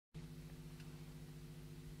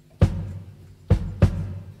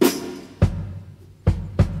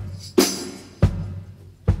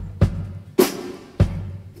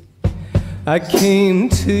I came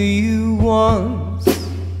to you once.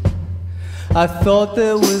 I thought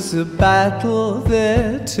there was a battle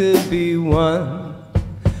there to be won.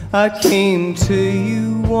 I came to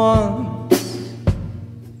you once,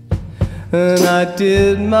 and I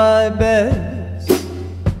did my best.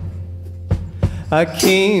 I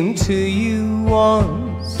came to you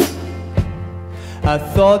once. I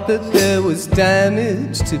thought that there was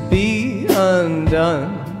damage to be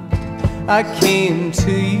undone. I came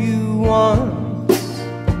to you once,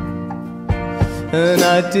 and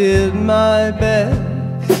I did my best.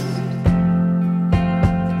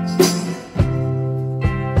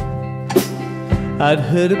 I'd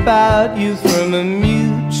heard about you from a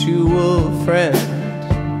mutual friend,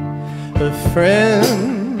 a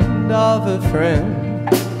friend of a friend,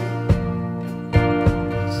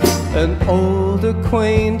 an old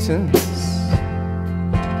acquaintance.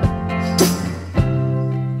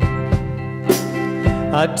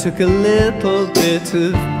 I took a little bit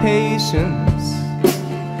of patience,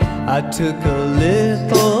 I took a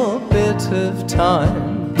little bit of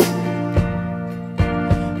time,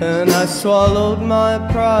 and I swallowed my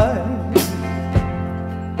pride.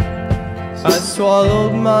 I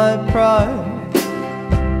swallowed my pride.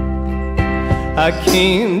 I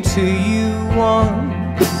came to you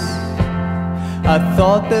once. I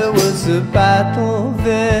thought there was a battle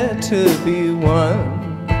there to be won.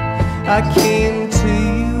 I came to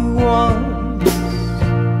you once,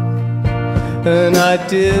 and I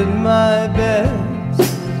did my best.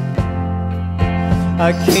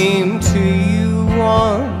 I came to you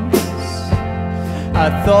once. I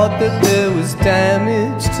thought that there was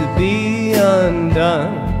damage to be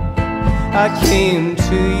undone. I came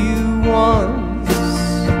to you once,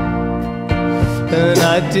 and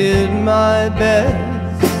I did my best.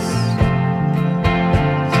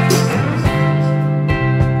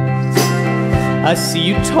 I see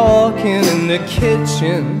you talking in the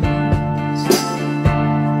kitchen.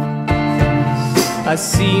 I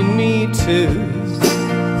see me too.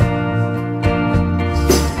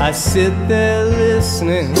 I sit there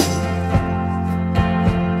listening.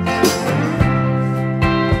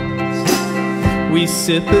 We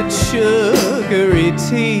sip at sugary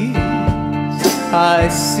tea. I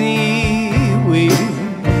see we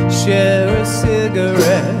share a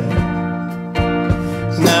cigarette.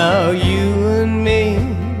 Now you and me,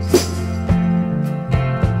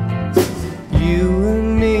 you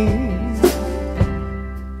and me.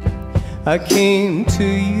 I came to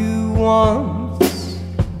you once.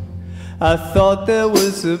 I thought there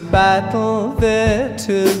was a battle there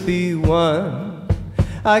to be won.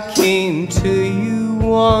 I came to you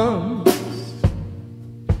once,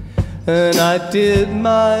 and I did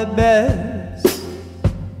my best.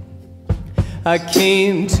 I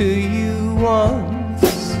came to you once.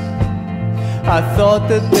 I thought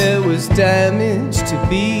that there was damage to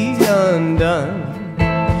be undone.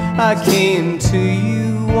 I came to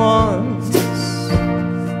you once,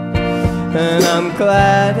 and I'm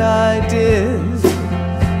glad I did.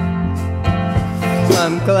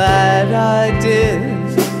 I'm glad I did.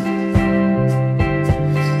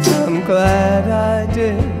 I'm glad I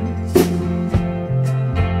did.